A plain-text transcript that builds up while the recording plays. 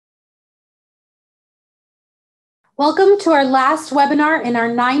Welcome to our last webinar in our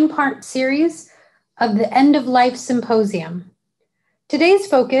 9-part series of the End of Life Symposium. Today's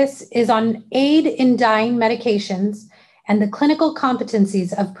focus is on aid in dying medications and the clinical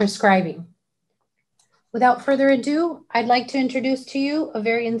competencies of prescribing. Without further ado, I'd like to introduce to you a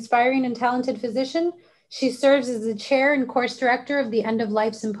very inspiring and talented physician. She serves as the chair and course director of the End of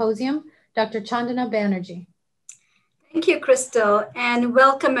Life Symposium, Dr. Chandana Banerjee. Thank you, Crystal, and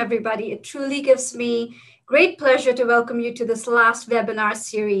welcome everybody. It truly gives me great pleasure to welcome you to this last webinar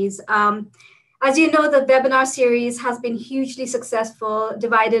series. As you know, the webinar series has been hugely successful,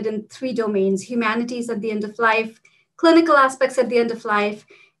 divided in 3 domains: humanities at the end of life, clinical aspects at the end of life,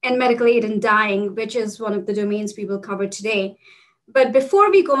 and medical aid in dying, which is one of the domains we will cover today. But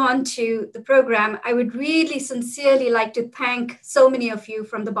before we go on to the program, I would really sincerely like to thank so many of you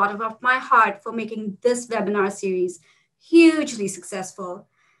from the bottom of my heart for making this webinar series hugely successful.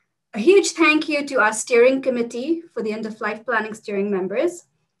 A huge thank you to our steering committee for the End of Life Planning steering members,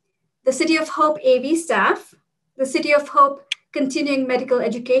 the City of Hope AV staff, the City of Hope Continuing Medical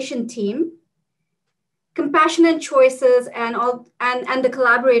Education team, Compassionate Choices and the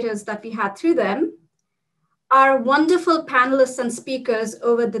collaborators that we had through them, our wonderful panelists and speakers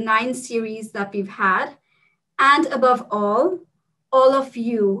over the 9 series that we've had, and above all of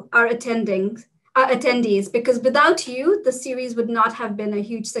you, our attendees, because without you, the series would not have been a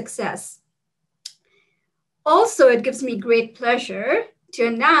huge success. Also, it gives me great pleasure to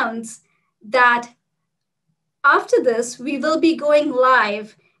announce that after this, we will be going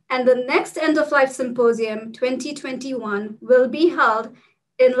live, and the next End of Life Symposium 2021 will be held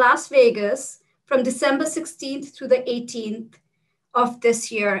in Las Vegas from December 16th through the 18th of this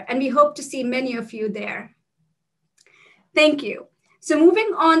year, and we hope to see many of you there. Thank you. So moving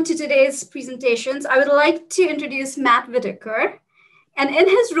on to today's presentations, I would like to introduce Matt Whitaker. And in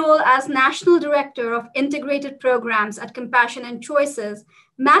his role as National Director of Integrated Programs at Compassionate Choices,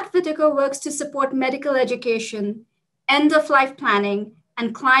 Matt Whitaker works to support medical education, end-of-life planning,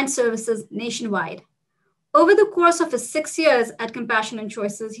 and client services nationwide. Over the course of his 6 years at Compassionate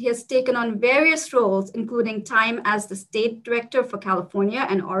Choices, he has taken on various roles, including time as the State Director for California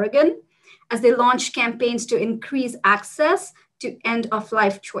and Oregon, as they launched campaigns to increase access to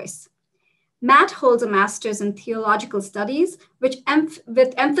end-of-life choice. Matt holds a master's in theological studies, with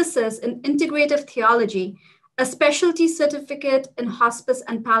emphasis in integrative theology, a specialty certificate in hospice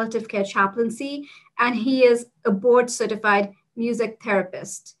and palliative care chaplaincy, and he is a board-certified music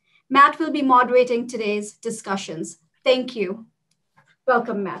therapist. Matt will be moderating today's discussions. Thank you.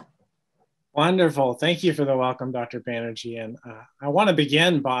 Welcome, Matt. Wonderful. Thank you for the welcome, Dr. Banerjee. And I want to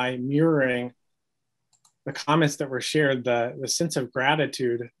begin by mirroring the comments that were shared, the sense of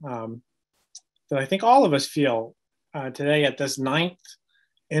gratitude that I think all of us feel today at this 9th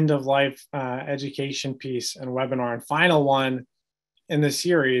End of Life education piece and webinar and final one in the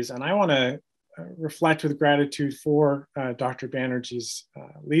series. And I want to reflect with gratitude for Dr. Banerjee's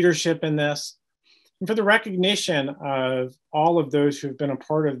leadership in this, and for the recognition of all of those who have been a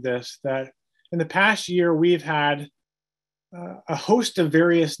part of this, that in the past year, we've had a host of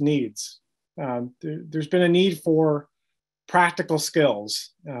various needs. There's been a need for practical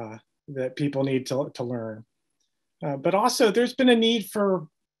skills that people need to learn. But also there's been a need for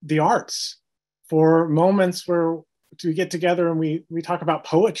the arts, for moments where we get together and we talk about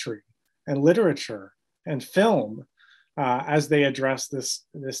poetry and literature and film as they address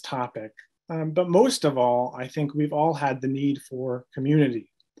this topic. But most of all, I think we've all had the need for community.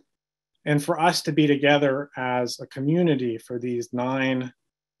 And for us to be together as a community for these 9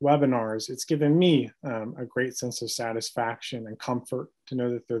 webinars, it's given me a great sense of satisfaction and comfort to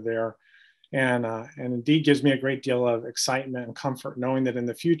know that they're there. And indeed gives me a great deal of excitement and comfort knowing that in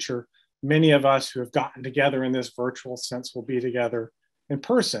the future, many of us who have gotten together in this virtual sense will be together in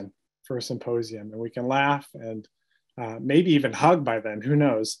person for a symposium, and we can laugh and maybe even hug by then, who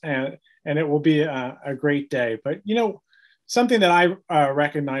knows? And it will be a great day. But you know, something that I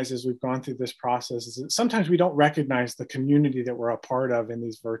recognize as we've gone through this process is that sometimes we don't recognize the community that we're a part of in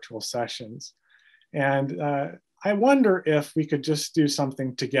these virtual sessions. And I wonder if we could just do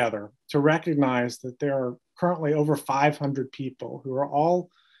something together to recognize that there are currently over 500 people who are all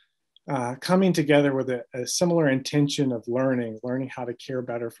coming together with a similar intention of learning how to care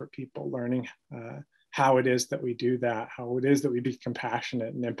better for people, learning how it is that we do that, how it is that we be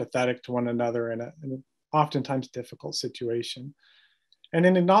compassionate and empathetic to one another in an oftentimes difficult situation. And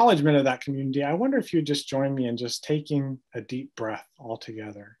in acknowledgement of that community, I wonder if you'd just join me in just taking a deep breath all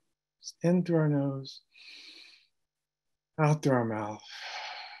together. Just in through our nose, out through our mouth.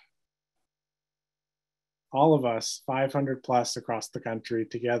 All of us, 500 plus across the country,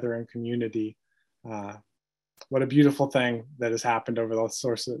 together in community, what a beautiful thing that has happened over those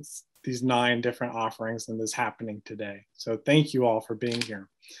sources, these 9 different offerings, and is happening today. So thank you all for being here.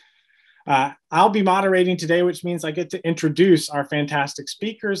 I'll be moderating today, which means I get to introduce our fantastic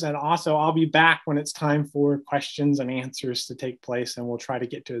speakers, and also I'll be back when it's time for questions and answers to take place, and we'll try to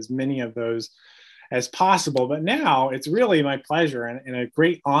get to as many of those as possible. But now it's really my pleasure and a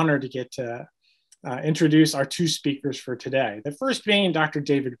great honor to get to introduce our 2 speakers for today. The first being Dr.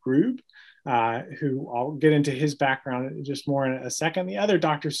 David Grube, who I'll get into his background just more in a second. The other,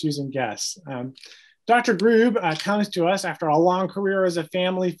 Dr. Susan Guess. Dr. Grube comes to us after a long career as a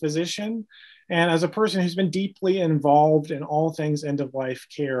family physician and as a person who's been deeply involved in all things end-of-life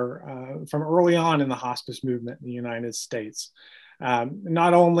care from early on in the hospice movement in the United States.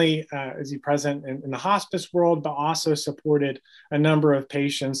 Not only is he present in the hospice world, but also supported a number of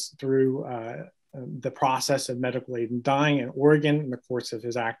patients through the process of medical aid in dying in Oregon in the course of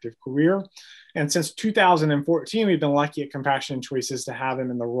his active career. And since 2014, we've been lucky at Compassionate Choices to have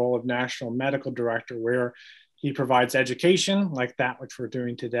him in the role of National Medical Director, where he provides education like that which we're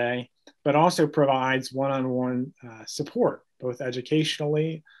doing today, but also provides one-on-one support, both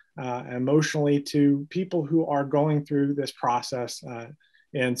educationally, emotionally, to people who are going through this process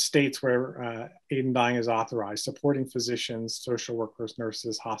in states where aid in dying is authorized, supporting physicians, social workers,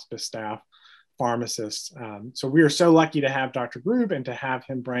 nurses, hospice staff, pharmacists. So we are so lucky to have Dr. Grube and to have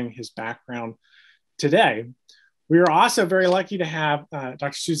him bring his background today. We are also very lucky to have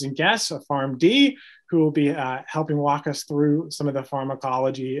Dr. Susan Guess of PharmD, who will be helping walk us through some of the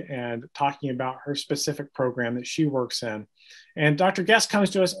pharmacology and talking about her specific program that she works in. And Dr. Guess comes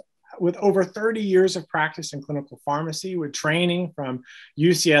to us with over 30 years of practice in clinical pharmacy, with training from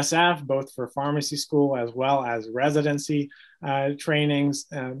UCSF, both for pharmacy school as well as residency trainings.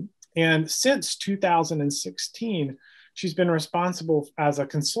 And since 2016, she's been responsible as a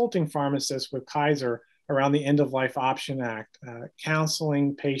consulting pharmacist with Kaiser around the End of Life Option Act,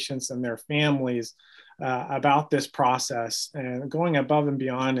 counseling patients and their families about this process and going above and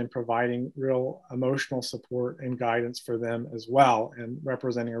beyond and providing real emotional support and guidance for them as well, and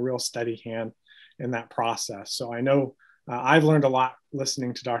representing a real steady hand in that process. So I know I've learned a lot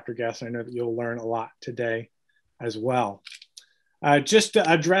listening to Dr. Guess. I know that you'll learn a lot today as well. Just to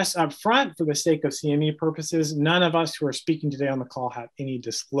address up front, for the sake of CME purposes, none of us who are speaking today on the call have any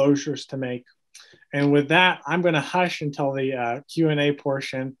disclosures to make. And with that, I'm going to hush until the Q&A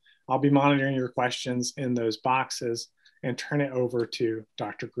portion. I'll be monitoring your questions in those boxes and turn it over to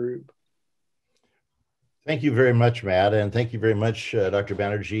Dr. Grube. Thank you very much, Matt. And thank you very much, Dr.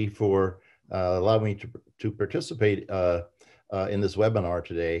 Banerjee, for allowing me to participate in this webinar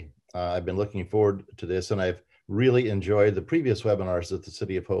today. I've been looking forward to this, and I've really enjoyed the previous webinars that the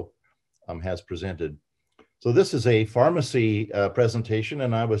City of Hope has presented. So this is a pharmacy presentation,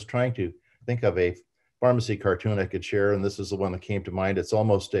 and I was trying to think of a pharmacy cartoon I could share, and this is the one that came to mind. It's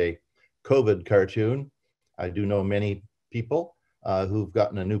almost a COVID cartoon. I do know many people who've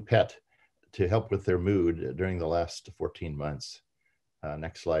gotten a new pet to help with their mood during the last 14 months.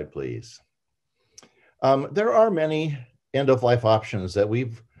 Next slide, please. There are many end-of-life options that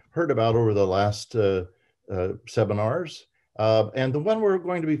we've heard about over the last seminars. And the one we're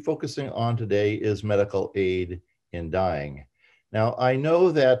going to be focusing on today is medical aid in dying. Now, I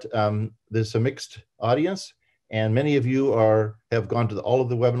know that there's a mixed audience, and many of you have gone to all of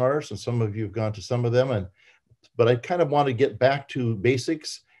the webinars, and some of you have gone to some of them. But I kind of want to get back to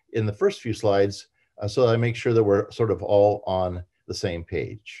basics in the first few slides so that I make sure that we're sort of all on the same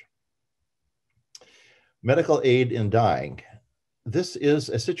page. Medical aid in dying. This is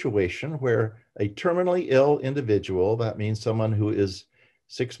a situation where a terminally ill individual, that means someone who is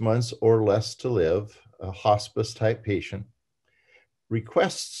 6 months or less to live, a hospice type patient,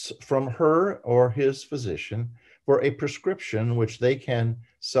 requests from her or his physician for a prescription which they can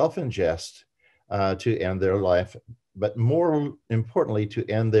self-ingest to end their life, but more importantly, to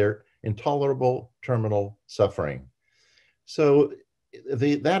end their intolerable terminal suffering. So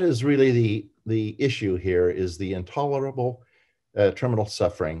that is really the issue here, is the intolerable terminal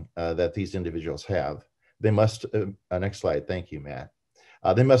suffering that these individuals have. They must, next slide, thank you, Matt.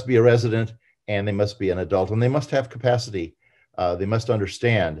 They must be a resident, and they must be an adult, and they must have capacity. They must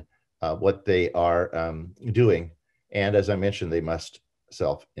understand what they are doing. And as I mentioned, they must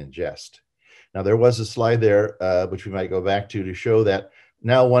self-ingest. Now, there was a slide there, which we might go back to show that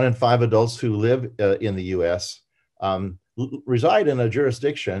now 1 in 5 adults who live in the US reside in a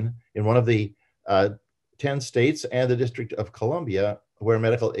jurisdiction in one of the 10 states and the District of Columbia where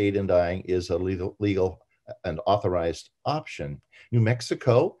medical aid in dying is a legal and authorized option. New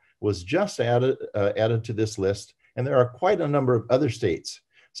Mexico was just added to this list, and there are quite a number of other states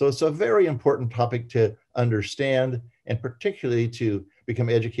So it's a very important topic to understand and particularly to become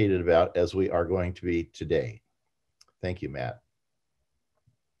educated about, as we are going to be today. Thank you, Matt.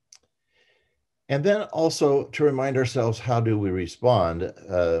 And then also to remind ourselves, how do we respond?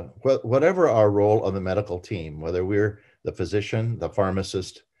 Whatever our role on the medical team, whether we're the physician, the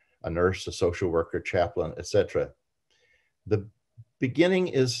pharmacist, a nurse, a social worker, chaplain, etc. The beginning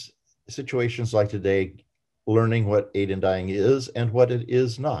is situations like today, learning what aid in dying is and what it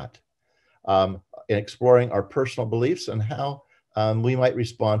is not, and exploring our personal beliefs and how we might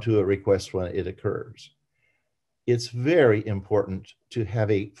respond to a request when it occurs. It's very important to have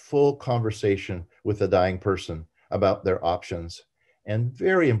a full conversation with the dying person about their options, and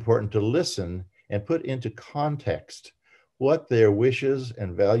very important to listen and put into context what their wishes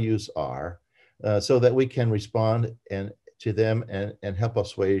and values are, so that we can respond to them and help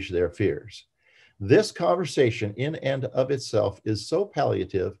assuage their fears. This conversation in and of itself is so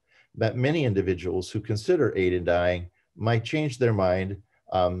palliative that many individuals who consider aid in dying might change their mind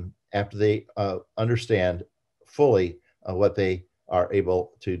after they understand fully what they are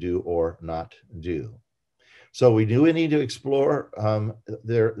able to do or not do. So we do need to explore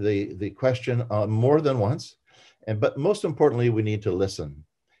the question more than once, but most importantly, we need to listen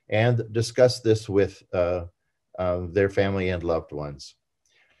and discuss this with their family and loved ones.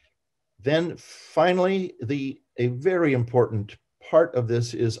 Then finally, a very important part of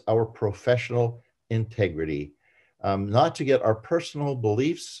this is our professional integrity, not to get our personal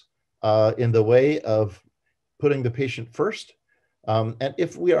beliefs in the way of putting the patient first. And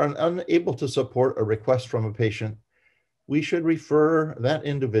if we are unable to support a request from a patient, we should refer that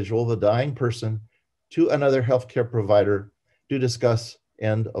individual, the dying person, to another healthcare provider to discuss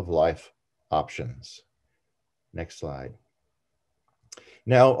end-of-life options. Next slide.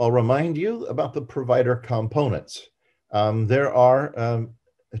 Now, I'll remind you about the provider components. There are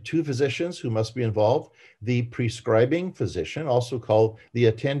two physicians who must be involved: the prescribing physician, also called the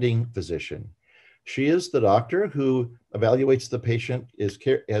attending physician. She is the doctor who evaluates the patient,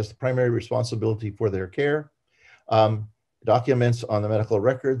 has the primary responsibility for their care, documents on the medical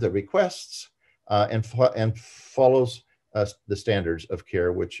record the requests, and follows the standards of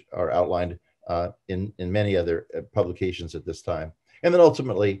care, which are outlined in many other publications at this time, and then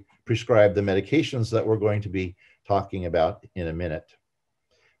ultimately prescribe the medications that we're going to be talking about in a minute.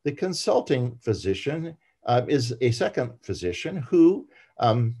 The consulting physician is a second physician who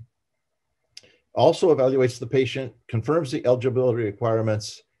also evaluates the patient, confirms the eligibility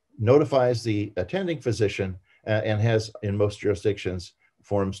requirements, notifies the attending physician, and has, in most jurisdictions,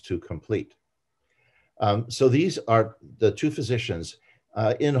 forms to complete. So these are the two physicians.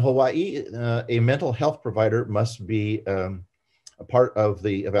 In Hawaii, a mental health provider must be a part of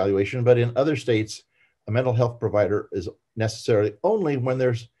the evaluation, but in other states, a mental health provider is necessary only when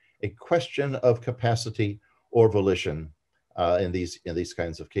there's a question of capacity or volition in these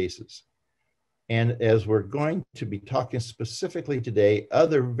kinds of cases. And as we're going to be talking specifically today,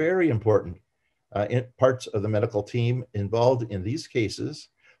 other very important parts of the medical team involved in these cases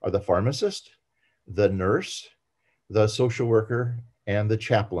are the pharmacist, the nurse, the social worker, and the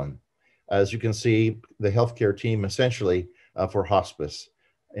chaplain. As you can see, the healthcare team essentially for hospice.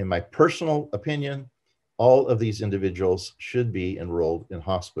 In my personal opinion, all of these individuals should be enrolled in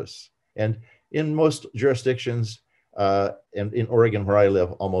hospice. And in most jurisdictions, and in Oregon where I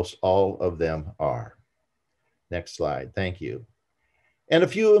live, almost all of them are. Next slide, thank you. And a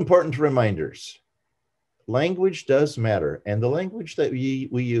few important reminders. Language does matter, and the language that we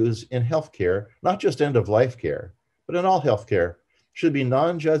use in healthcare, not just end-of-life care, but in all healthcare, should be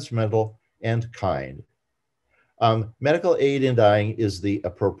non-judgmental and kind. Medical aid in dying is the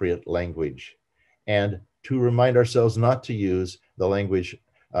appropriate language, and to remind ourselves not to use the language,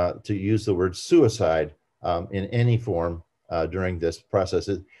 to use the word suicide in any form during this process.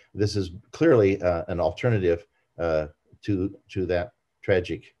 This is clearly an alternative to that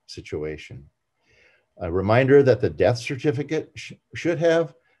tragic situation. A reminder that the death certificate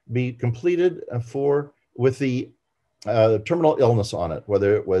should be completed with the terminal illness on it,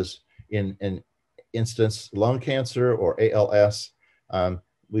 whether it was in an instance lung cancer or ALS.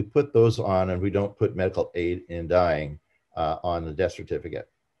 We put those on, and we don't put medical aid in dying on the death certificate.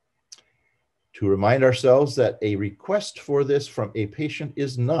 To remind ourselves that a request for this from a patient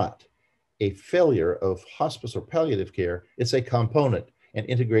is not a failure of hospice or palliative care. It's a component and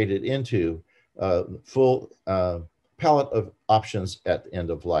integrated into full palette of options at the end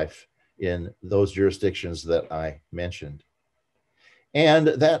of life in those jurisdictions that I mentioned. And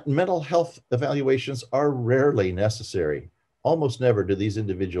that mental health evaluations are rarely necessary. Almost never do these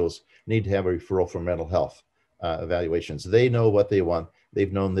individuals need to have a referral for mental health evaluations. They know what they want.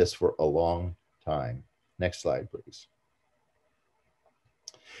 They've known this for a long time. Next slide, please.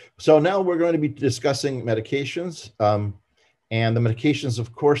 So now we're going to be discussing medications. And the medications,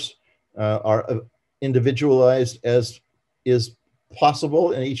 of course, are individualized as is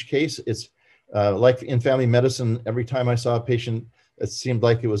possible in each case. It's like in family medicine, every time I saw a patient, it seemed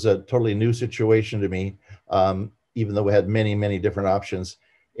like it was a totally new situation to me, even though we had many, many different options.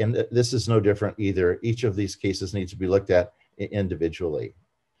 And this is no different either. Each of these cases needs to be looked at individually.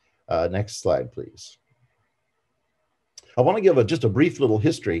 Next slide, please. I want to give just a brief little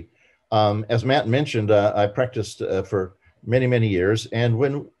history. As Matt mentioned, I practiced for many, many years. And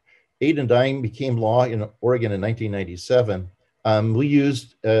when aid in dying became law in Oregon in 1997, we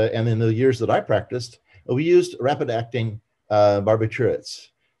used, and in the years that I practiced, we used rapid-acting barbiturates,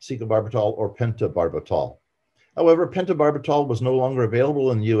 secobarbital or pentobarbital. However, pentobarbital was no longer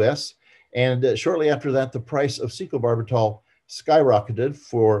available in the US, and shortly after that, the price of secobarbital skyrocketed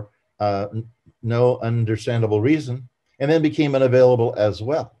for no understandable reason, and then became unavailable as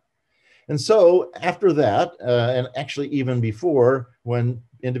well. And so after that, and actually even before, when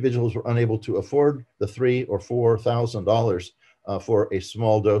individuals were unable to afford the $3,000 or $4,000 for a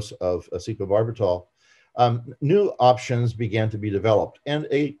small dose of secobarbital, new options began to be developed, and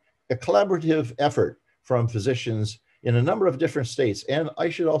a collaborative effort from physicians in a number of different states, and I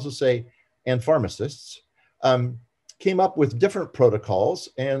should also say, and pharmacists, came up with different protocols,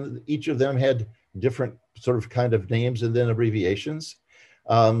 and each of them had different sort of kind of names and then abbreviations.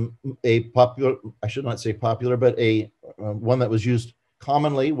 A popular, I should not say popular, but a one that was used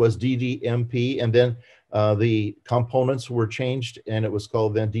commonly was DDMP, and then the components were changed, and it was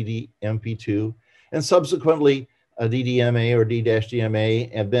called then DDMP2, and subsequently DDMA or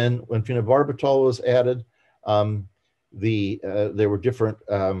D-DMA, and then when phenobarbital was added, there were different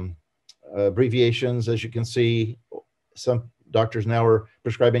abbreviations, as you can see. Some doctors now are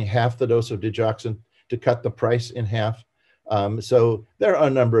prescribing half the dose of digoxin to cut the price in half. So there are a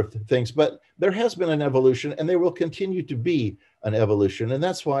number of things, but there has been an evolution, and there will continue to be an evolution. And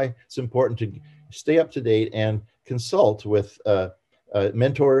that's why it's important to stay up to date and consult with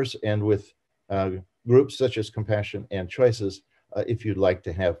mentors and with groups such as Compassion and Choices if you'd like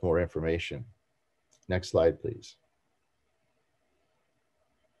to have more information. Next slide, please.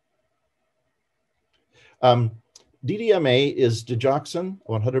 DDMA is digoxin,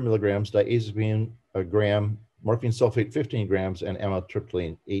 100 milligrams, diazepam, a gram, morphine sulfate, 15 grams, and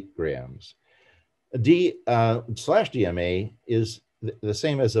amitriptyline, 8 grams. D/DMA is the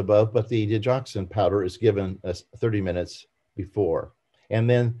same as above, but the digoxin powder is given 30 minutes before. And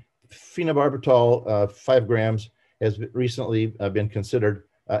then phenobarbital, 5 grams, has recently been considered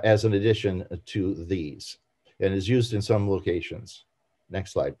as an addition to these and is used in some locations.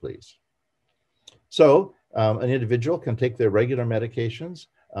 Next slide, please. So an individual can take their regular medications.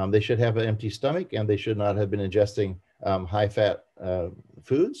 They should have an empty stomach, and they should not have been ingesting high-fat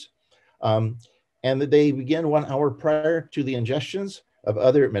foods. And they begin 1 hour prior to the ingestions of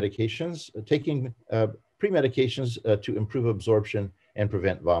other medications, taking pre-medications to improve absorption and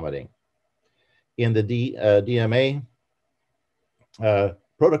prevent vomiting. In the DMA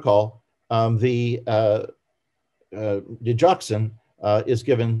protocol, the digoxin is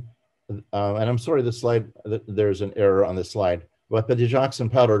given, and I'm sorry, the slide, there's an error on this slide, but the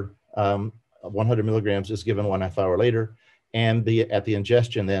digoxin powder, 100 milligrams, is given 1/2 hour later. And at the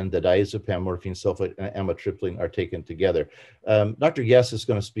ingestion, then the diazepam, morphine sulfate, and amitriptyline are taken together. Dr. Guess is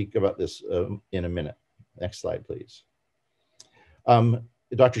going to speak about this in a minute. Next slide, please.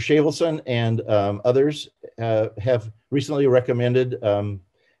 Dr. Shavelson and others have recently recommended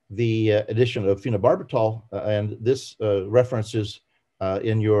the addition of phenobarbital, and this reference is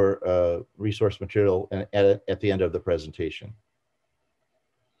in your resource material at the end of the presentation.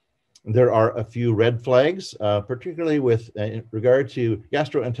 There are a few red flags, particularly with in regard to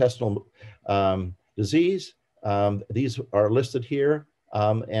gastrointestinal disease. These are listed here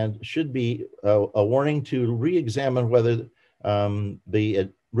and should be a warning to re-examine whether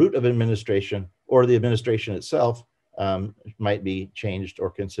the route of administration or the administration itself might be changed or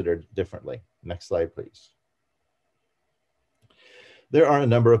considered differently. Next slide, please. There are a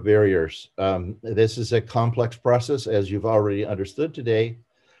number of barriers. This is a complex process, as you've already understood today.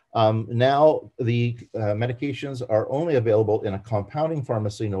 Now the medications are only available in a compounding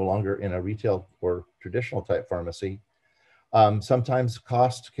pharmacy, no longer in a retail or traditional type pharmacy. Sometimes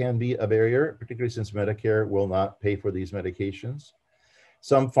cost can be a barrier, particularly since Medicare will not pay for these medications.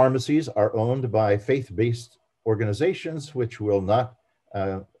 Some pharmacies are owned by faith-based organizations, which will not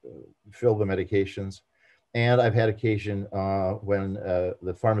fill the medications. And I've had occasion when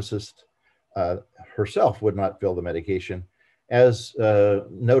the pharmacist herself would not fill the medication, as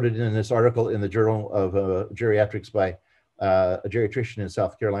noted in this article in the Journal of Geriatrics by a geriatrician in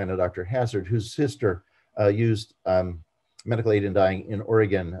South Carolina, Dr. Hazard, whose sister used medical aid in dying in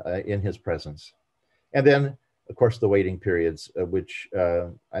Oregon in his presence. And then, of course, the waiting periods, which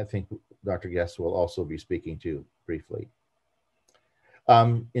I think Dr. Guest will also be speaking to briefly.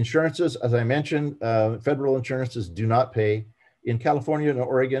 Insurances, as I mentioned, federal insurances do not pay. In California and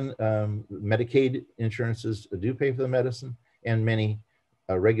Oregon, Medicaid insurances do pay for the medicine, and many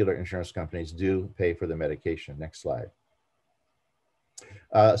regular insurance companies do pay for the medication. Next slide.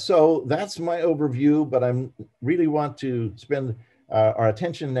 So that's my overview, but I really want to spend our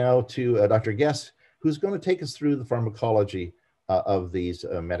attention now to Dr. Guest, who's going to take us through the pharmacology of these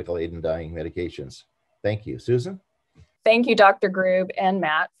medical aid in dying medications. Thank you. Susan? Thank you, Dr. Grube and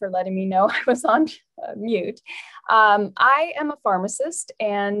Matt, for letting me know I was on mute. I am a pharmacist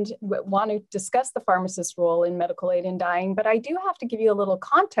and want to discuss the pharmacist role in medical aid in dying, but I do have to give you a little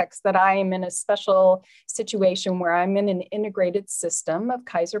context that I am in a special situation where I'm in an integrated system of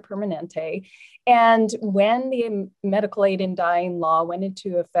Kaiser Permanente. And when the medical aid in dying law went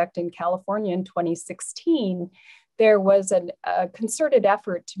into effect in California in 2016, there was a concerted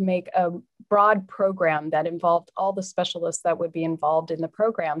effort to make a broad program that involved all the specialists that would be involved in the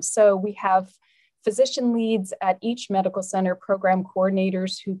program. So we have physician leads at each medical center, program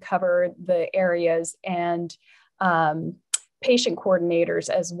coordinators who cover the areas, and patient coordinators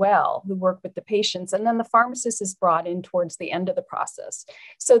as well who work with the patients. And then the pharmacist is brought in towards the end of the process.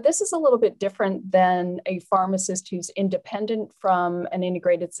 So this is a little bit different than a pharmacist who's independent from an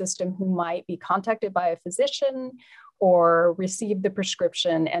integrated system, who might be contacted by a physician or receive the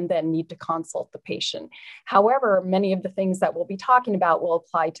prescription and then need to consult the patient. However, many of the things that we'll be talking about will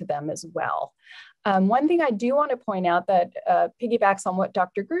apply to them as well. One thing I do want to point out that piggybacks on what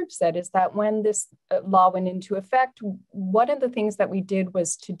Dr. Grube said is that when this law went into effect, one of the things that we did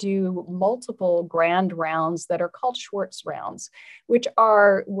was to do multiple grand rounds that are called Schwartz rounds, which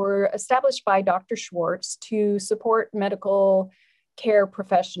were established by Dr. Schwartz to support medical care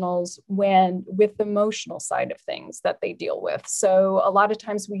professionals with the emotional side of things that they deal with. So a lot of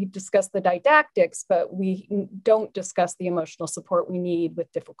times we discuss the didactics, but we don't discuss the emotional support we need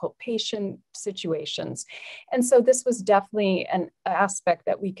with difficult patient situations. And so this was definitely an aspect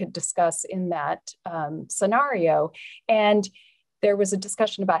that we could discuss in that scenario. And there was a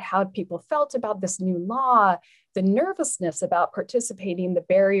discussion about how people felt about this new law, the nervousness about participating, the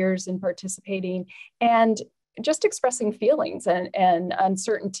barriers in participating, and just expressing feelings and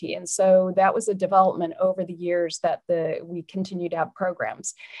uncertainty. And so that was a development over the years that we continue to have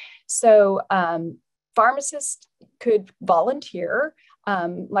programs. So pharmacists could volunteer.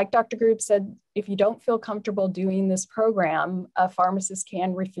 Like Dr. Grube said, if you don't feel comfortable doing this program, a pharmacist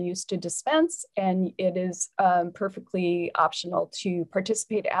can refuse to dispense, and it is perfectly optional to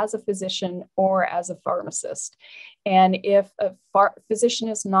participate as a physician or as a pharmacist. And if a physician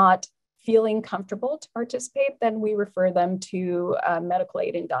is not feeling comfortable to participate, then we refer them to a medical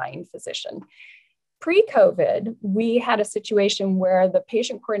aid in dying physician. Pre-COVID, we had a situation where the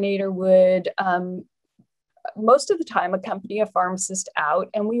patient coordinator would most of the time accompany a pharmacist out,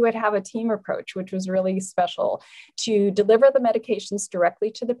 and we would have a team approach, which was really special, to deliver the medications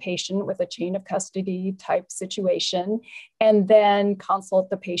directly to the patient with a chain of custody type situation, and then consult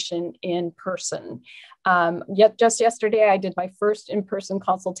the patient in person. Just yesterday, I did my first in-person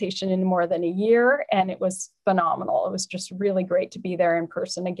consultation in more than a year, and it was phenomenal. It was just really great to be there in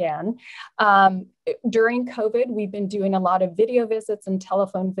person again. During COVID, we've been doing a lot of video visits and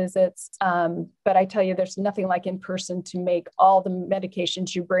telephone visits, but I tell you, there's nothing like in person to make all the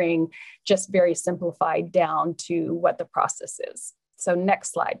medications you bring just very simplified down to what the process is. So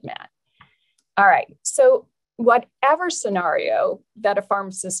next slide, Matt. All right, so whatever scenario that a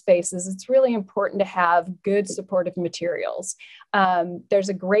pharmacist faces, it's really important to have good supportive materials. There's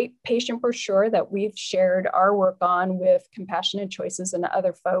a great patient brochure that we've shared our work on with Compassionate Choices and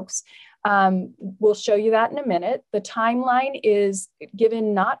other folks. We'll show you that in a minute. The timeline is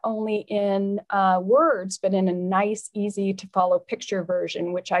given not only in words, but in a nice, easy to follow picture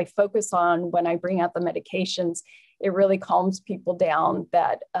version, which I focus on when I bring out the medications. It really calms people down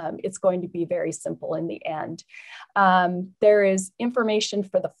that it's going to be very simple in the end. There is information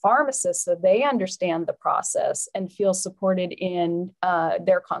for the pharmacist so they understand the process and feel supported in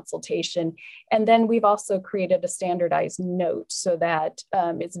their consultation. And then we've also created a standardized note so that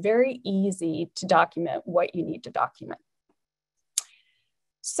it's very easy to document what you need to document.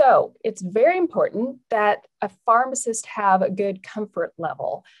 So it's very important that a pharmacist have a good comfort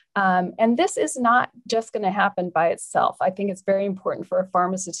level. And this is not just going to happen by itself. I think it's very important for a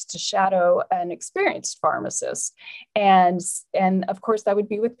pharmacist to shadow an experienced pharmacist. And of course, that would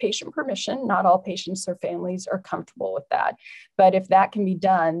be with patient permission. Not all patients or families are comfortable with that. But if that can be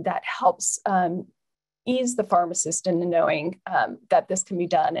done, that helps ease the pharmacist into knowing that this can be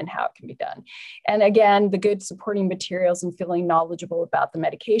done and how it can be done. And again, the good supporting materials and feeling knowledgeable about the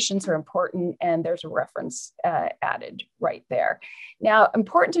medications are important, and there's a reference added right there. Now,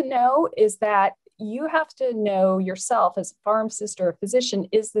 important to know is that you have to know yourself as a pharmacist or a physician,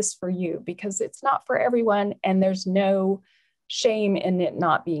 is this for you? Because it's not for everyone, and there's no shame in it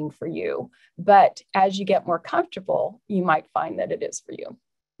not being for you. But as you get more comfortable, you might find that it is for you.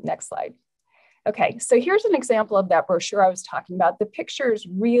 Next slide. Okay, so here's an example of that brochure I was talking about. The picture is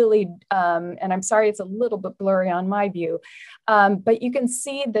really, and I'm sorry, it's a little bit blurry on my view, but you can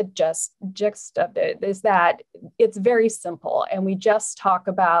see the gist of it is that it's very simple. And we just talk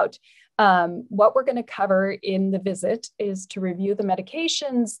about what we're going to cover in the visit is to review the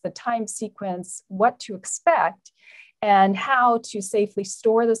medications, the time sequence, what to expect, and how to safely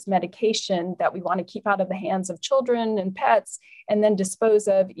store this medication that we want to keep out of the hands of children and pets, and then dispose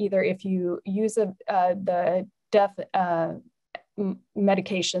of either if you use the death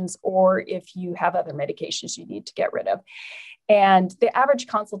medications or if you have other medications you need to get rid of. And the average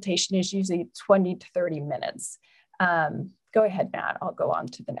consultation is usually 20 to 30 minutes. Go ahead, Matt. I'll go on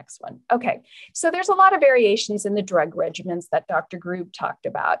to the next one. Okay, so there's a lot of variations in the drug regimens that Dr. Grube talked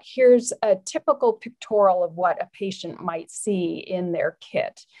about. Here's a typical pictorial of what a patient might see in their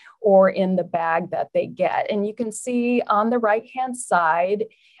kit or in the bag that they get. And you can see on the right-hand side,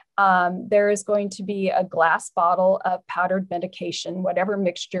 there is going to be a glass bottle of powdered medication, whatever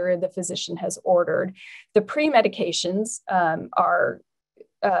mixture the physician has ordered. The pre-medications are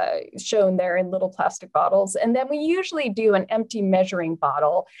shown there in little plastic bottles. And then we usually do an empty measuring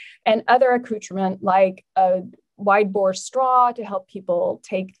bottle and other accoutrement like a wide bore straw to help people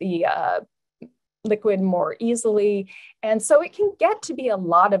take the liquid more easily. And so it can get to be a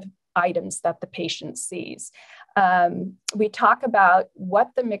lot of items that the patient sees. We talk about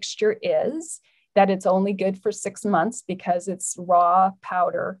what the mixture is, that it's only good for 6 months because it's raw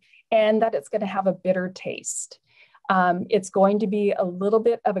powder, and that it's going to have a bitter taste. It's going to be a little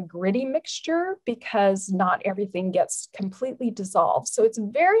bit of a gritty mixture because not everything gets completely dissolved. So it's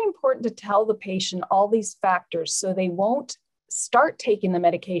very important to tell the patient all these factors so they won't start taking the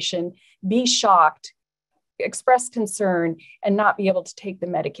medication, be shocked, express concern, and not be able to take the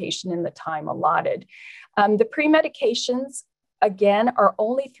medication in the time allotted. The pre-medications, again, are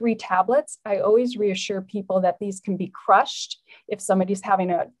only 3 tablets. I always reassure people that these can be crushed if somebody's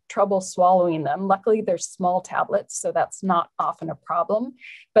having trouble swallowing them. Luckily, they're small tablets, so that's not often a problem.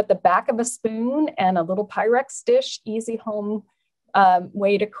 But the back of a spoon and a little Pyrex dish, easy home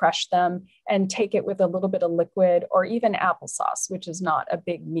way to crush them and take it with a little bit of liquid or even applesauce, which is not a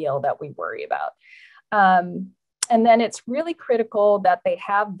big meal that we worry about. And then it's really critical that they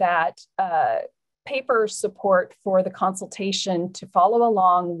have that paper support for the consultation to follow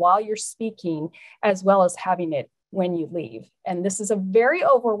along while you're speaking, as well as having it when you leave. And this is a very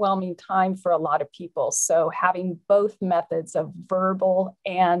overwhelming time for a lot of people. So having both methods of verbal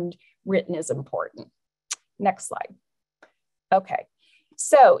and written is important. Next slide. Okay.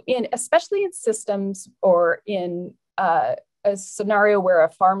 So especially in systems or in a scenario where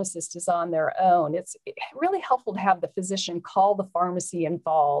a pharmacist is on their own, it's really helpful to have the physician call the pharmacy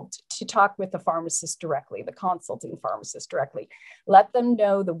involved to talk with the pharmacist directly, the consulting pharmacist directly. Let them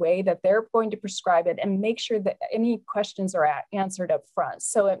know the way that they're going to prescribe it and make sure that any questions are answered up front.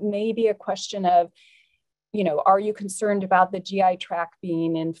 So it may be a question of, you know, are you concerned about the GI tract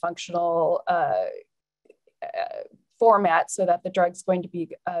being in functional format so that the drug's going to be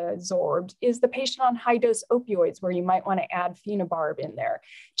absorbed? Is the patient on high dose opioids where you might want to add phenobarb in there?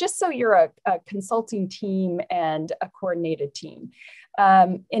 Just so you're a consulting team and a coordinated team.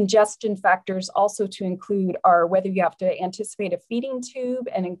 Ingestion factors also to include are whether you have to anticipate a feeding tube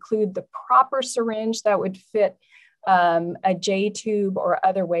and include the proper syringe that would fit a J tube or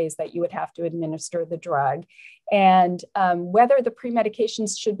other ways that you would have to administer the drug, and whether the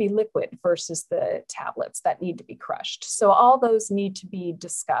pre-medications should be liquid versus the tablets that need to be crushed. So all those need to be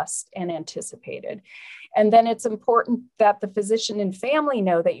discussed and anticipated. And then it's important that the physician and family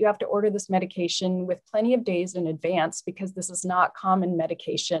know that you have to order this medication with plenty of days in advance, because this is not common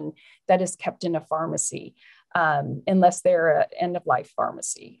medication that is kept in a pharmacy. Unless they're an end-of-life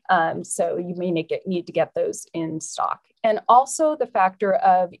pharmacy. So you may need to get those in stock. And also the factor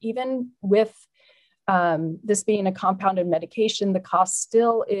of, even with This being a compounded medication, the cost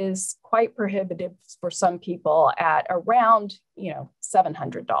still is quite prohibitive for some people at around,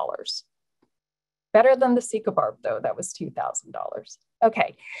 $700. Better than the Secobarb, though, that was $2,000.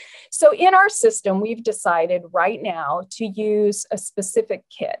 Okay, so in our system, we've decided right now to use a specific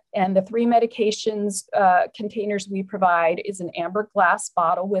kit. And the 3 medications containers we provide is an amber glass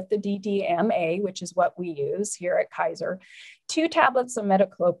bottle with the DDMA, which is what we use here at Kaiser, 2 tablets of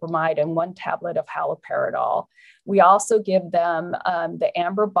metoclopramide and 1 tablet of haloperidol. We also give them the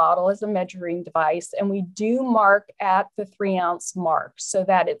amber bottle as a measuring device, and we do mark at the 3-ounce mark so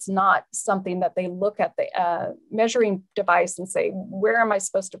that it's not something that they look at the measuring device and say, where am I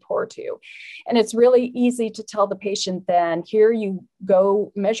supposed to pour to? And it's really easy to tell the patient then, here you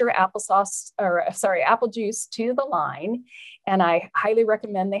go measure apple juice to the line. And I highly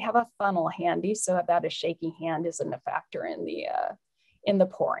recommend they have a funnel handy so that a shaky hand isn't a factor in the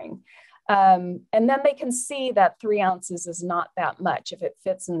pouring. And then they can see that 3 ounces is not that much if it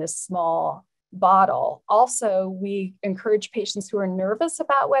fits in this small bottle. Also, we encourage patients who are nervous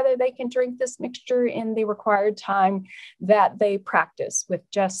about whether they can drink this mixture in the required time that they practice with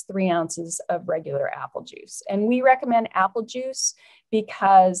just 3 ounces of regular apple juice. And we recommend apple juice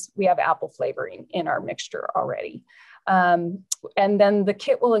because we have apple flavoring in our mixture already. And then the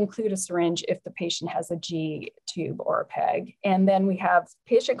kit will include a syringe if the patient has a G tube or a PEG. And then we have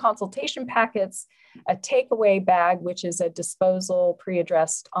patient consultation packets, a takeaway bag, which is a disposal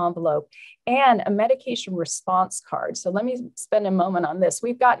pre-addressed envelope, and a medication response card. So let me spend a moment on this.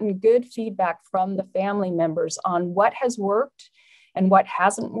 We've gotten good feedback from the family members on what has worked and what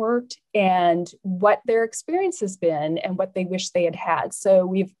hasn't worked and what their experience has been and what they wish they had had. So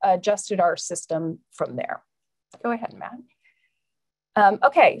we've adjusted our system from there. Go ahead, Matt.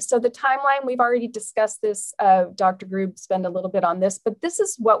 Okay, so the timeline, we've already discussed this. Dr. Grube spent a little bit on this, but this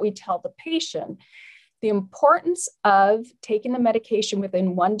is what we tell the patient. The importance of taking the medication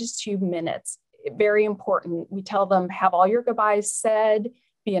within 1 to 2 minutes, very important. We tell them, have all your goodbyes said,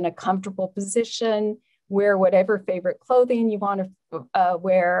 be in a comfortable position, wear whatever favorite clothing you want to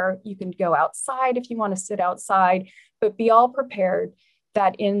wear. You can go outside if you want to sit outside, but be all prepared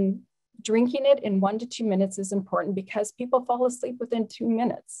that in drinking it in 1 to 2 minutes is important because people fall asleep within 2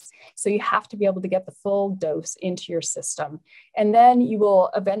 minutes. So you have to be able to get the full dose into your system. And then you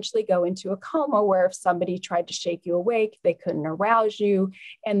will eventually go into a coma where if somebody tried to shake you awake, they couldn't arouse you.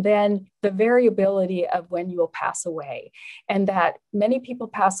 And then the variability of when you will pass away, and that many people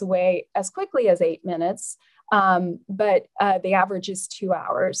pass away as quickly as 8 minutes. But the average is 2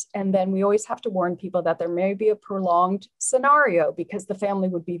 hours. And then we always have to warn people that there may be a prolonged scenario because the family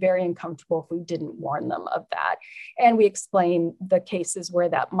would be very uncomfortable if we didn't warn them of that. And we explain the cases where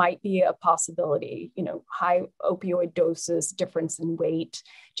that might be a possibility, high opioid doses, difference in weight,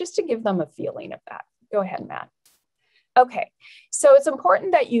 just to give them a feeling of that. Go ahead, Matt. Okay, so it's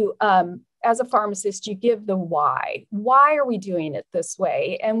important that you, as a pharmacist, you give the why. Why are we doing it this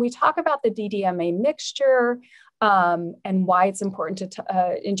way? And we talk about the DDMA mixture and why it's important to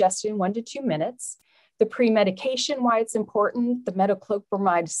ingest it in 1 to 2 minutes. The pre-medication, why it's important, the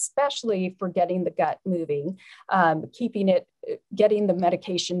metoclopramide, especially for getting the gut moving, getting the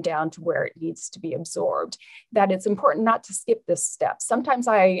medication down to where it needs to be absorbed, that it's important not to skip this step. Sometimes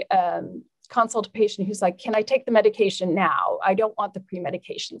I consult a patient who's like, can I take the medication now? I don't want the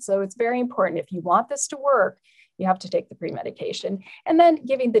pre-medication. So it's very important. If you want this to work, you have to take the pre-medication. And then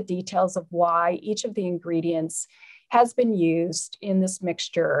giving the details of why each of the ingredients has been used in this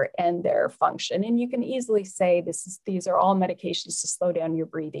mixture and their function. And you can easily say these are all medications to slow down your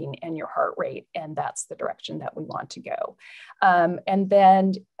breathing and your heart rate, and that's the direction that we want to go. And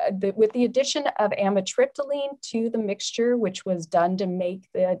then with the addition of amitriptyline to the mixture, which was done to make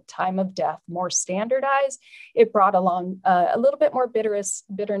the time of death more standardized, it brought along a little bit more bitterness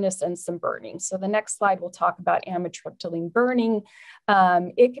and some burning. So the next slide will talk about amitriptyline burning.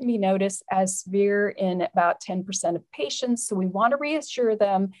 It can be noticed as severe in about 10% of patients. So we want to reassure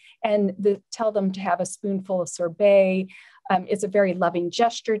them and tell them to have a spoonful of sorbet. It's a very loving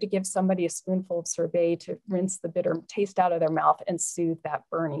gesture to give somebody a spoonful of sorbet to rinse the bitter taste out of their mouth and soothe that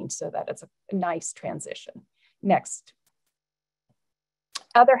burning so that it's a nice transition. Next.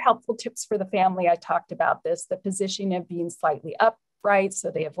 Other helpful tips for the family, I talked about this, the positioning of being slightly upright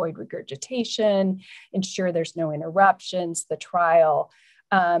so they avoid regurgitation, ensure there's no interruptions, the trial,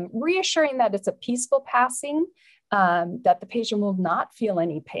 reassuring that it's a peaceful passing, that the patient will not feel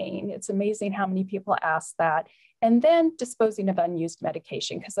any pain. It's amazing how many people ask that. And then disposing of unused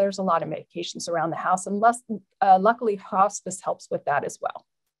medication, because there's a lot of medications around the house, and luckily hospice helps with that as well.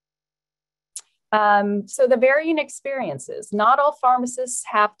 So the varying experiences, not all pharmacists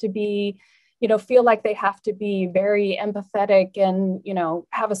have to be feel like they have to be very empathetic and,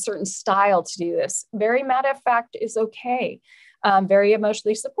 have a certain style to do this. Very matter of fact is okay. Very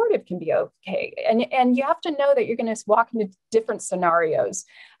emotionally supportive can be okay. And you have to know that you're going to walk into different scenarios.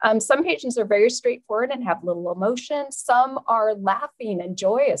 Some patients are very straightforward and have little emotion. Some are laughing and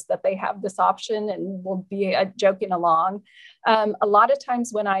joyous that they have this option and will be joking along. A lot of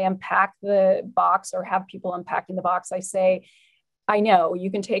times when I unpack the box or have people unpacking the box, I say, I know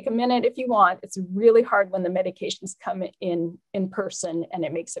you can take a minute if you want. It's really hard when the medications come in person, and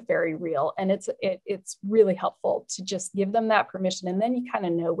it makes it very real. And it's really helpful to just give them that permission, and then you kind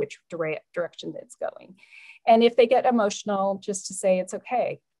of know which direction it's going. And if they get emotional, just to say it's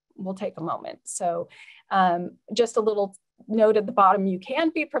okay, we'll take a moment. So just a little note at the bottom, you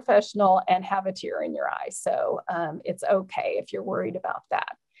can be professional and have a tear in your eye. So it's okay if you're worried about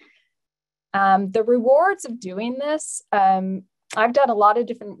that. The rewards of doing this, I've done a lot of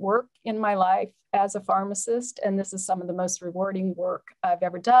different work in my life as a pharmacist, and this is some of the most rewarding work I've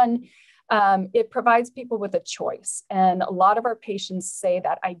ever done. It provides people with a choice. And a lot of our patients say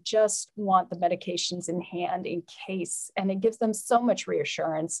that I just want the medications in hand in case, and it gives them so much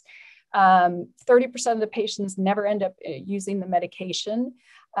reassurance. 30% of the patients never end up using the medication.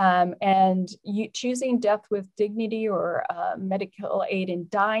 And choosing death with dignity or medical aid in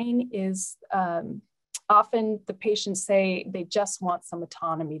dying is often the patients say they just want some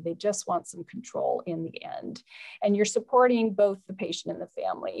autonomy. They just want some control in the end. And you're supporting both the patient and the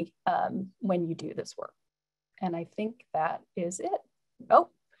family when you do this work. And I think that is it. Oh,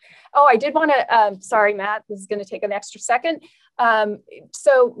 I did want to, sorry, Matt, this is going to take an extra second.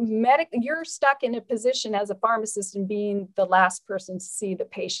 So you're stuck in a position as a pharmacist and being the last person to see the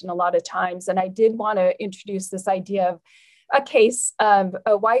patient a lot of times. And I did want to introduce this idea of a case of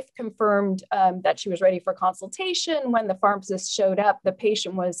a wife confirmed that she was ready for consultation. When the pharmacist showed up, the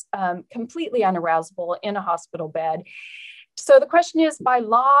patient was completely unarousable in a hospital bed. So the question is, by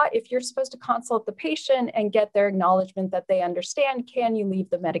law, if you're supposed to consult the patient and get their acknowledgement that they understand, can you leave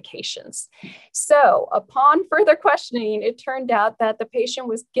the medications? So upon further questioning, it turned out that the patient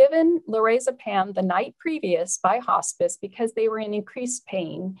was given lorazepam the night previous by hospice because they were in increased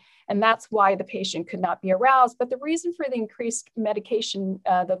pain. And that's why the patient could not be aroused. But the reason for the increased medication,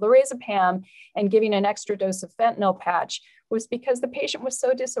 the lorazepam, and giving an extra dose of fentanyl patch was because the patient was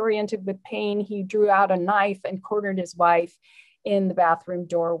so disoriented with pain, he drew out a knife and cornered his wife in the bathroom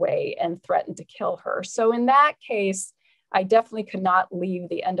doorway and threatened to kill her. So in that case, I definitely could not leave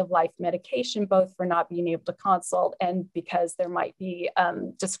the end-of-life medication, both for not being able to consult and because there might be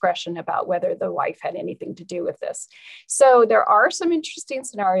discretion about whether the wife had anything to do with this. So there are some interesting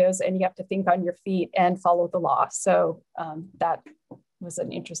scenarios, and you have to think on your feet and follow the law. So that was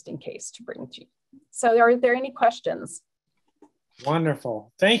an interesting case to bring to you. So are there any questions?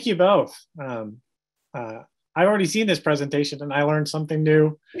 Wonderful. Thank you both. I've already seen this presentation and I learned something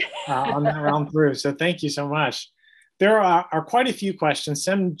new on that round through. So thank you so much. There are quite a few questions,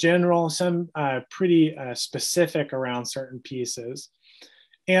 some general, some pretty specific around certain pieces.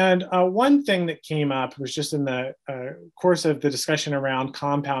 And one thing that came up was just in the course of the discussion around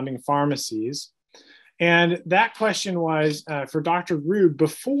compounding pharmacies. And that question was for Dr. Grube,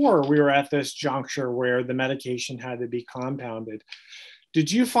 before we were at this juncture where the medication had to be compounded, did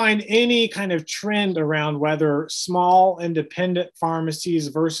you find any kind of trend around whether small independent pharmacies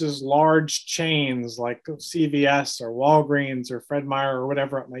versus large chains like CVS or Walgreens or Fred Meyer or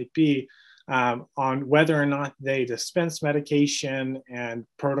whatever it might be, on whether or not they dispense medication and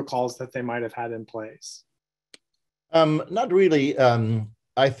protocols that they might have had in place? Not really.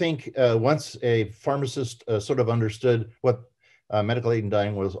 I think once a pharmacist sort of understood what medical aid in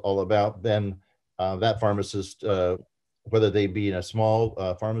dying was all about, then that pharmacist, whether they be in a small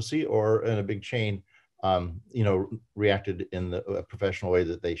pharmacy or in a big chain, reacted in the professional way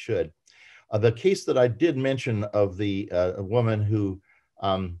that they should. The case that I did mention of the woman who,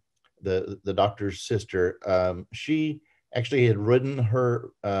 the doctor's sister, she actually had ridden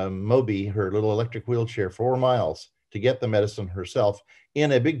her Moby, her little electric wheelchair, 4 miles to get the medicine herself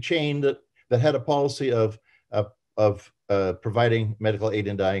in a big chain that had a policy of providing medical aid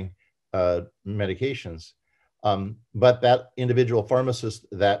in dying medications. But that individual pharmacist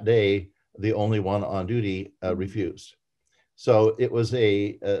that day, the only one on duty, refused. So it was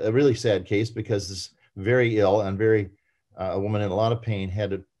a really sad case because this very ill and a woman in a lot of pain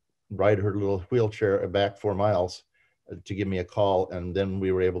had to ride her little wheelchair back 4 miles to give me a call. And then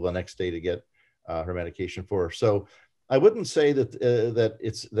we were able the next day to get her medication for her. So I wouldn't say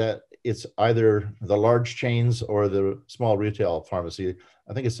that it's either the large chains or the small retail pharmacy.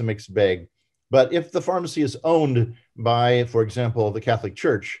 I think it's a mixed bag. But if the pharmacy is owned by, for example, the Catholic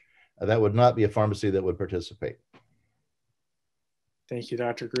Church, that would not be a pharmacy that would participate. Thank you,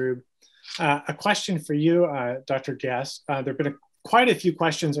 Dr. Grube. A question for you, Dr. Guest. There have been quite a few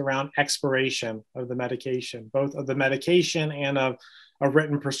questions around expiration of the medication, both of the medication and of a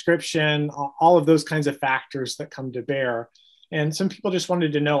written prescription, all of those kinds of factors that come to bear. And some people just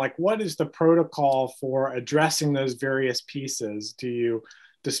wanted to know, like, what is the protocol for addressing those various pieces? Do you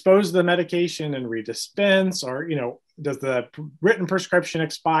dispose of the medication and redispense, or, you know, does the written prescription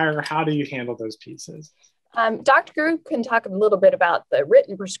expire? How do you handle those pieces? Dr. Grube can talk a little bit about the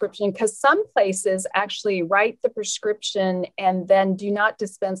written prescription, because some places actually write the prescription and then do not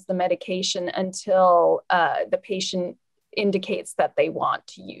dispense the medication until the patient indicates that they want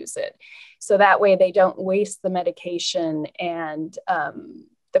to use it. So that way they don't waste the medication, and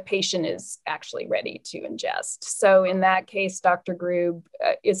the patient is actually ready to ingest. So in that case, Dr. Grube,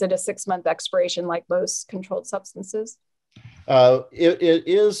 is it a 6-month expiration like most controlled substances? It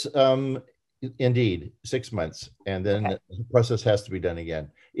is indeed 6 months, and then the process has to be done again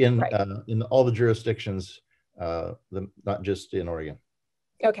in all the jurisdictions, not just in Oregon.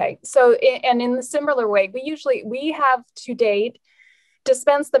 Okay, so and in the similar way, we have to date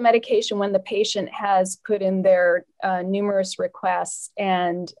dispensed the medication when the patient has put in their numerous requests,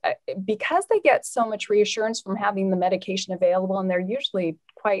 and because they get so much reassurance from having the medication available, and they're usually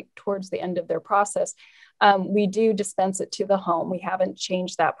quite towards the end of their process, we do dispense it to the home. We haven't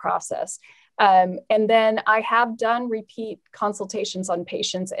changed that process. And then I have done repeat consultations on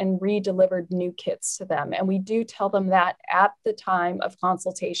patients and re-delivered new kits to them. And we do tell them that at the time of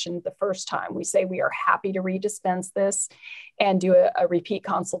consultation, the first time. We say we are happy to redispense this and do a repeat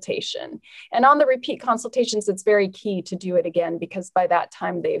consultation. And on the repeat consultations, it's very key to do it again, because by that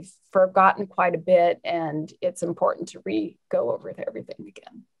time they've forgotten quite a bit, and it's important to go over everything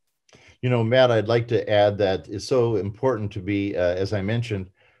again. You know, Matt, I'd like to add that it's so important to be, as I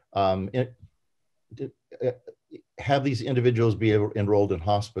mentioned, have these individuals be enrolled in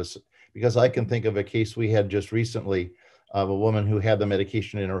hospice, because I can think of a case we had just recently of a woman who had the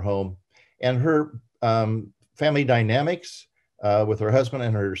medication in her home, and her family dynamics with her husband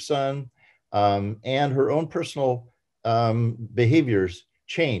and her son and her own personal behaviors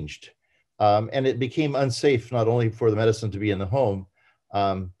changed, and it became unsafe not only for the medicine to be in the home,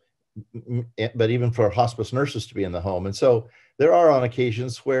 but even for hospice nurses to be in the home. And so there are on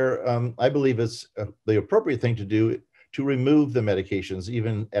occasions where I believe it's the appropriate thing to do to remove the medications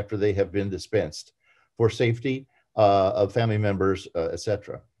even after they have been dispensed for safety of family members,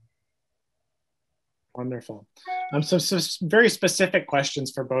 etc. Wonderful. So very specific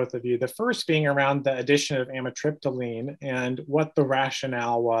questions for both of you. The first being around the addition of amitriptyline and what the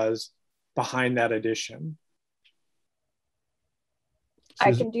rationale was behind that addition.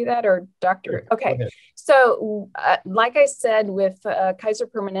 I can do that, or Dr. Okay. So like I said, with Kaiser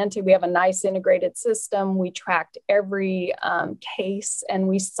Permanente, we have a nice integrated system. We tracked every case, and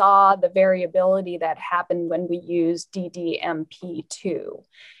we saw the variability that happened when we used DDMP2.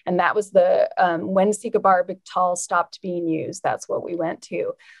 And that was the, when segabarbital stopped being used, that's what we went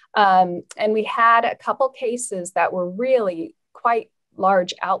to. And we had a couple cases that were really quite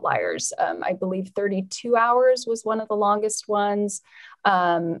large outliers. I believe 32 hours was one of the longest ones.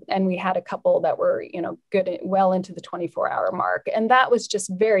 And we had a couple that were, good, well into the 24-hour mark. And that was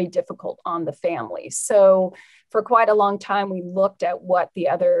just very difficult on the family. So for quite a long time, we looked at what the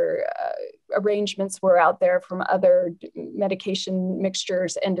other arrangements were out there from other medication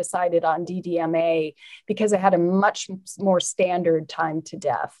mixtures and decided on DDMA because it had a much more standard time to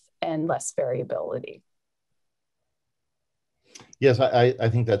death and less variability. Yes, I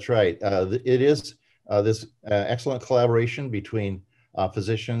think that's right. It is this excellent collaboration between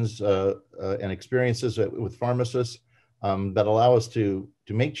physicians and experiences with pharmacists that allow us to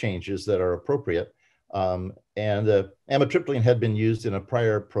make changes that are appropriate. And amitriptyline had been used in a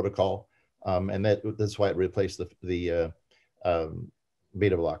prior protocol, and that's why it replaced the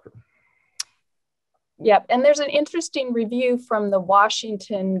beta blocker. Yep, and there's an interesting review from the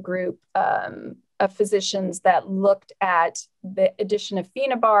Washington group of physicians that looked at the addition of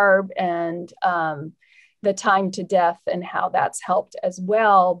phenobarb and the time to death and how that's helped as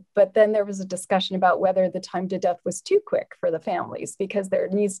well. But then there was a discussion about whether the time to death was too quick for the families, because there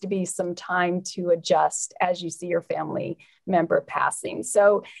needs to be some time to adjust as you see your family member passing.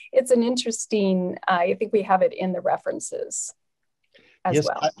 So it's an interesting, I think we have it in the references as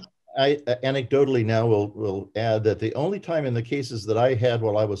well. I anecdotally now will add that the only time in the cases that I had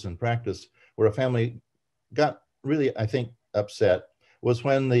while I was in practice where a family got really, I think, upset was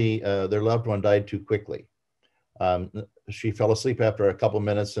when their loved one died too quickly. She fell asleep after a couple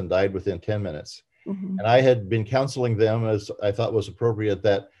minutes and died within 10 minutes. Mm-hmm. And I had been counseling them, as I thought was appropriate,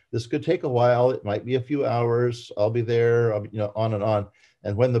 that This could take a while. It might be a few hours. I'll be there, you know, on and on.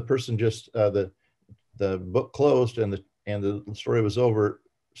 And when the person just, the book closed and the story was over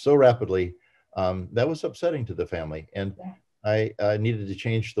so rapidly, that was upsetting to the family. And I needed to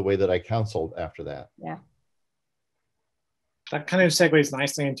change the way that I counseled after that. Yeah. That kind of segues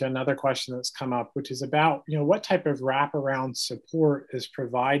nicely into another question that's come up, which is about, you know, what type of wraparound support is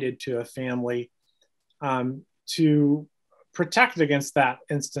provided to a family to protect against that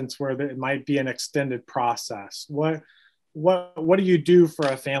instance where it might be an extended process. What do you do for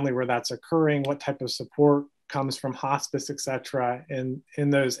a family where that's occurring? What type of support comes from hospice, et cetera, in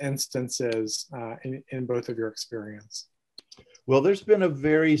those instances in both of your experience? Well, there's been a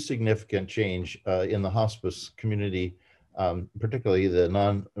very significant change in the hospice community, particularly the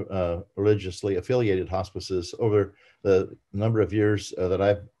non-religiously affiliated hospices over the number of years that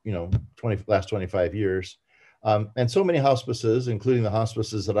I've, you know, last 25 years. And so many hospices, including the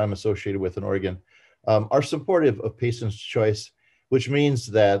hospices that I'm associated with in Oregon, are supportive of patient's choice, which means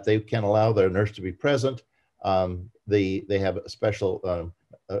that they can allow their nurse to be present. They have a special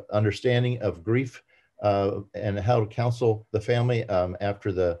understanding of grief and how to counsel the family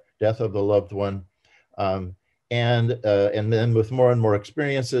after the death of the loved one. And then with more and more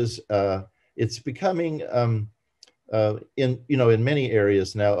experiences, it's becoming in many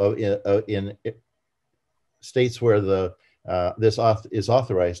areas now in states where this is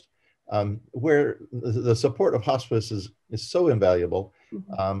authorized, where the support of hospice is so invaluable.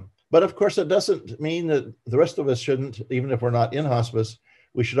 But of course, it doesn't mean that the rest of us shouldn't, even if we're not in hospice,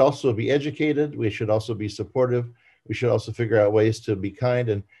 we should also be educated. We should also be supportive. We should also figure out ways to be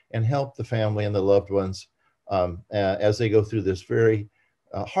kind and help the family and the loved ones as they go through this very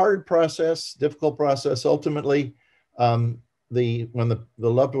hard process, difficult process. Ultimately, when the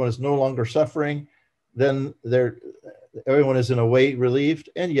loved one is no longer suffering, then everyone is in a way relieved,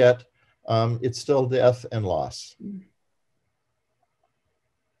 and yet it's still death and loss.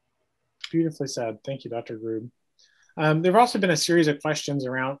 Beautifully said. Thank you, Dr. Grube. There have also been a series of questions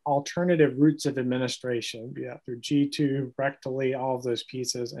around alternative routes of administration, be that through G-tube, rectally, all of those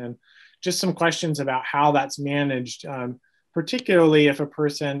pieces, and just some questions about how that's managed, particularly if a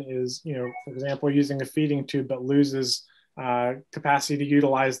person is, you know, for example, using a feeding tube but loses capacity to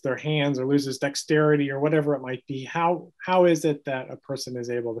utilize their hands or loses dexterity or whatever it might be. How is it that a person is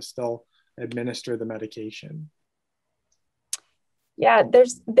able to still administer the medication? Yeah,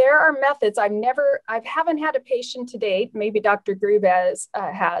 there are methods. I haven't had a patient to date, maybe Dr. Grube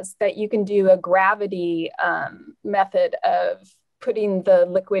has, that you can do a gravity method of putting the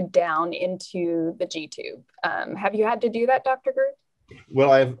liquid down into the G-tube. Have you had to do that, Dr. Grube?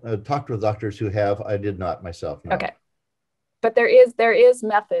 Well, I've talked with doctors who have. I did not myself. No. Okay. But there is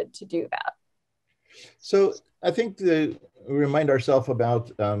method to do that. So I think we remind ourselves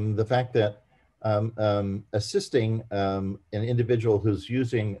about the fact that assisting an individual who's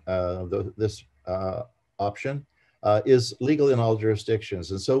using this option is legal in all jurisdictions.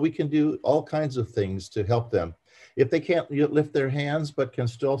 And so we can do all kinds of things to help them. If they can't lift their hands but can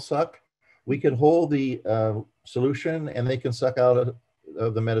still suck, we can hold the solution and they can suck out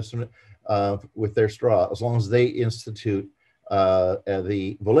of the medicine with their straw, as long as they institute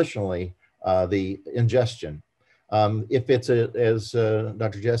volitionally the ingestion. If it's as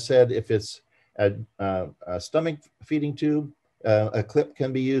Dr. Jess said, if it's a stomach feeding tube, a clip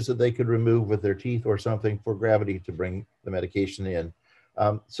can be used that they could remove with their teeth or something for gravity to bring the medication in.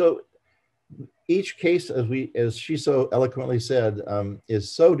 So each case, as she so eloquently said, is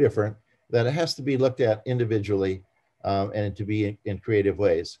so different that it has to be looked at individually and to be in creative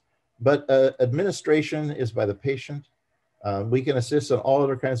ways. But administration is by the patient. We can assist in all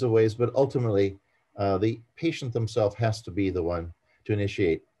other kinds of ways, but ultimately the patient themselves has to be the one to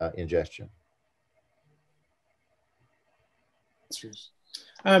initiate ingestion.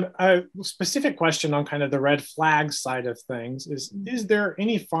 A specific question on kind of the red flag side of things is there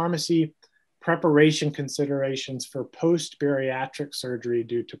any pharmacy preparation considerations for post-bariatric surgery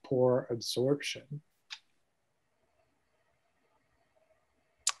due to poor absorption?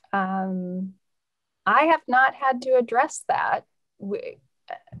 I have not had to address that.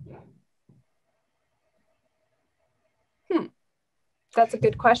 That's a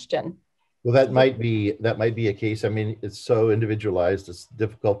good question. Well, that might be a case. I mean, it's so individualized, it's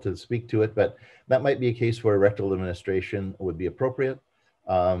difficult to speak to it, but that might be a case where rectal administration would be appropriate.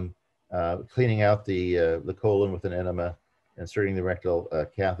 Cleaning out the colon with an enema, inserting the rectal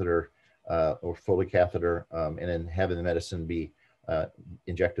catheter or Foley catheter, and then having the medicine be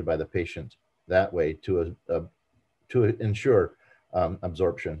injected by the patient that way to ensure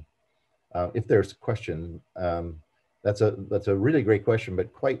absorption. If there's a question, that's a really great question,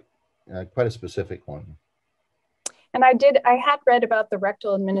 but quite a specific one. And I had read about the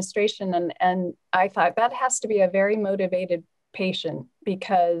rectal administration, and I thought that has to be a very motivated patient,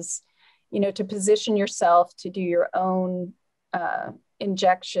 because, you know, to position yourself to do your own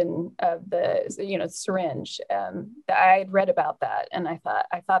injection of the, you know, syringe. I had read about that, and I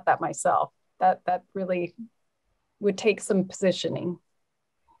thought that myself, that really would take some positioning.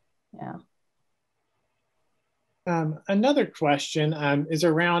 Yeah. Another question is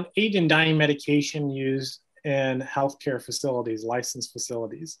around aid in dying medication used in healthcare facilities, licensed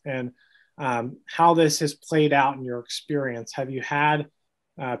facilities, and how this has played out in your experience. Have you had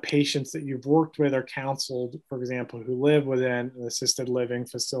patients that you've worked with or counseled, for example, who live within an assisted living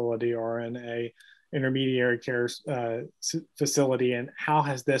facility or in a intermediary care facility, and how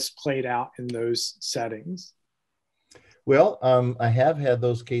has this played out in those settings? Well, I have had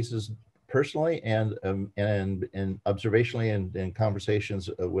those cases personally and observationally and in conversations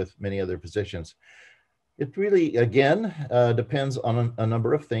with many other physicians. It really, again, depends on a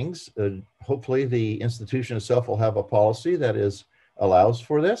number of things. Hopefully the institution itself will have a policy that allows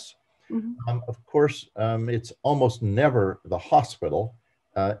for this. Mm-hmm. Of course, it's almost never the hospital.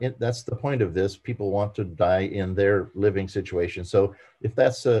 That's the point of this. People want to die in their living situation. So if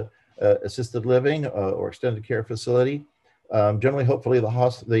that's a assisted living or extended care facility, generally, hopefully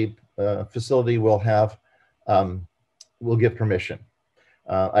the facility will give permission.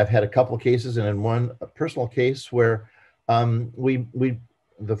 I've had a couple of cases, and in one personal case where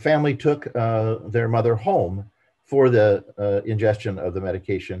the family took their mother home for the ingestion of the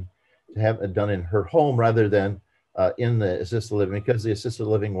medication, to have it done in her home rather than in the assisted living, because the assisted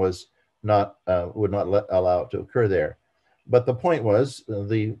living would not allow it to occur there. But the point was,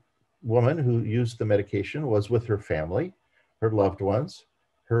 the woman who used the medication was with her family, her loved ones,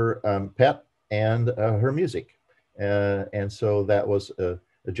 her pet, and her music. And so that was a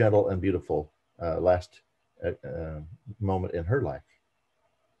gentle and beautiful last moment in her life.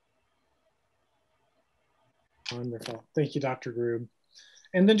 Wonderful. Thank you, Dr. Grube.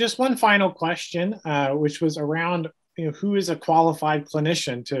 And then just one final question, which was around, who is a qualified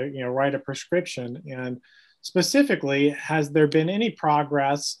clinician to, write a prescription? And specifically, has there been any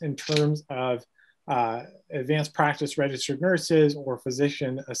progress in terms of advanced practice registered nurses or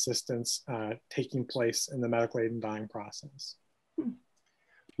physician assistants taking place in the medical aid in dying process?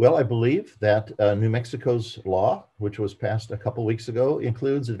 Well, I believe that New Mexico's law, which was passed a couple weeks ago,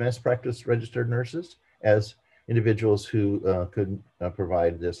 includes advanced practice registered nurses as individuals who could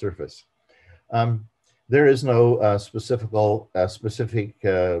provide this service. There is no specific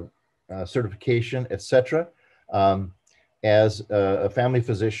certification, etc. As a family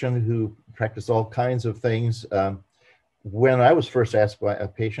physician who practiced all kinds of things, when I was first asked by a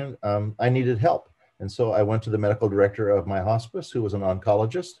patient, I needed help. And so I went to the medical director of my hospice, who was an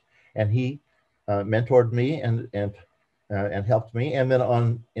oncologist, and he mentored me and helped me. And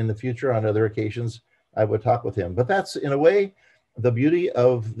then in the future, on other occasions, I would talk with him. But that's, in a way, the beauty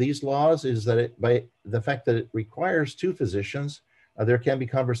of these laws, is that by the fact that it requires two physicians, there can be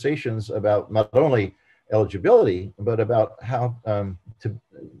conversations about not only eligibility, but about how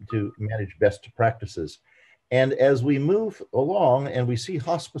to manage best practices. And as we move along and we see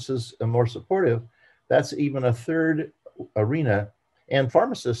hospices more supportive, that's even a third arena, and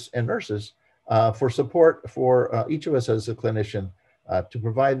pharmacists and nurses for support for each of us as a clinician to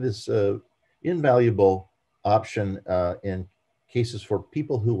provide this invaluable option in cases for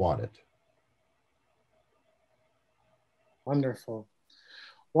people who want it. Wonderful.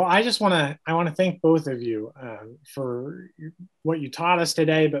 Well, I want to thank both of you for what you taught us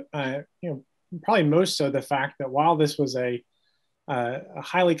today, but probably most so the fact that while this was a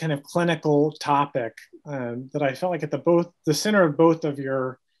highly kind of clinical topic, that I felt like at the center of both of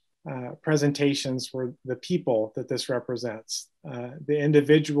your presentations were the people that this represents, the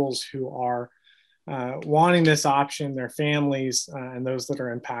individuals who are wanting this option, their families, and those that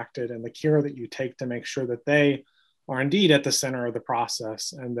are impacted, and the care that you take to make sure that they are indeed at the center of the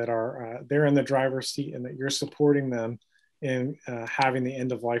process, and that they're in the driver's seat, and that you're supporting them in having the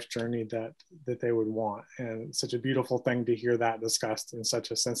end of life journey that they would want. And it's such a beautiful thing to hear that discussed in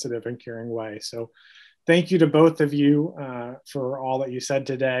such a sensitive and caring way. So thank you to both of you for all that you said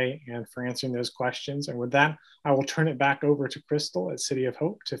today and for answering those questions. And with that, I will turn it back over to Crystal at City of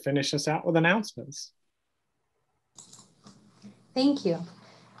Hope to finish us out with announcements. Thank you.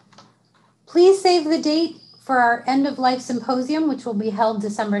 Please save the date for our end of life symposium, which will be held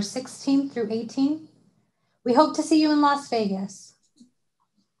December 16th through 18th. We hope to see you in Las Vegas.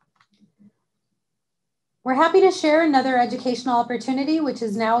 We're happy to share another educational opportunity, which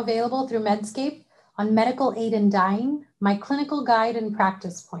is now available through Medscape, on medical aid in dying, my clinical guide and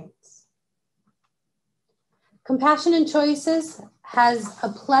practice points. Compassion and Choices has a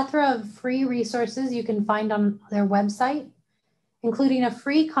plethora of free resources you can find on their website, including a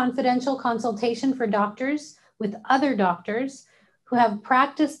free confidential consultation for doctors with other doctors who have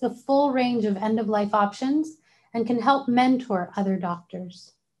practiced the full range of end-of-life options and can help mentor other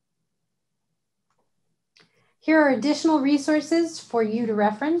doctors. Here are additional resources for you to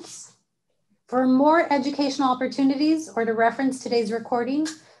reference. For more educational opportunities or to reference today's recording,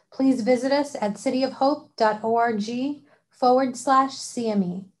 please visit us at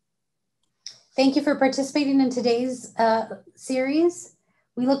cityofhope.org/CME. Thank you for participating in today's series.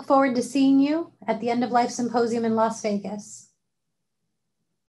 We look forward to seeing you at the End of Life Symposium in Las Vegas.